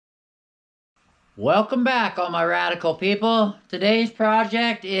Welcome back, all my radical people. Today's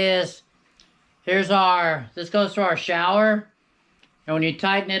project is, this goes to our shower, and when you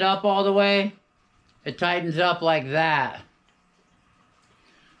tighten it up all the way, it tightens up like that.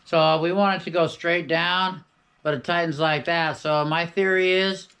 So we want it to go straight down, but it tightens like that. So my theory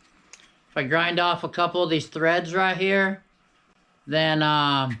is, if I grind off a couple of these threads right here, then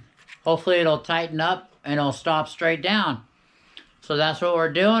hopefully it'll tighten up and it'll stop straight down. So that's what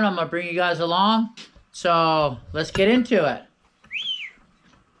we're doing. I'm going to bring you guys along. So let's get into it.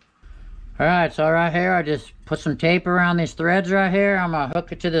 Alright, so right here I just put some tape around these threads right here. I'm going to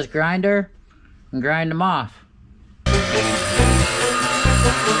hook it to this grinder and grind them off.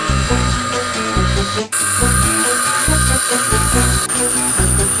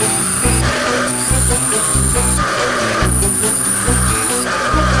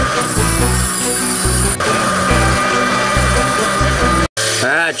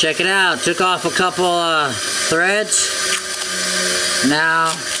 Alright, check it out. Took off a couple threads.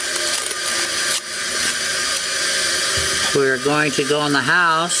 Now we're going to go in the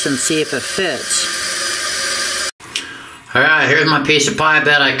house and see if it fits. Alright, here's my piece of pipe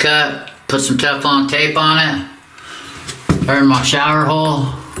that I cut. Put some Teflon tape on it. There's my shower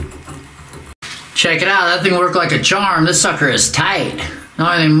hole. Check it out. That thing worked like a charm. This sucker is tight. The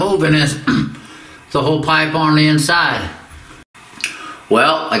only thing moving is the whole pipe on the inside.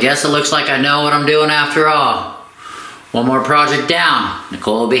 Well, I guess it looks like I know what I'm doing after all. One more project down.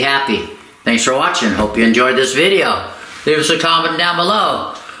 Nicole will be happy. Thanks for watching. Hope you enjoyed this video. Leave us a comment down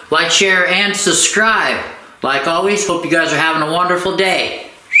below. Like, share, and subscribe. Like always, hope you guys are having a wonderful day.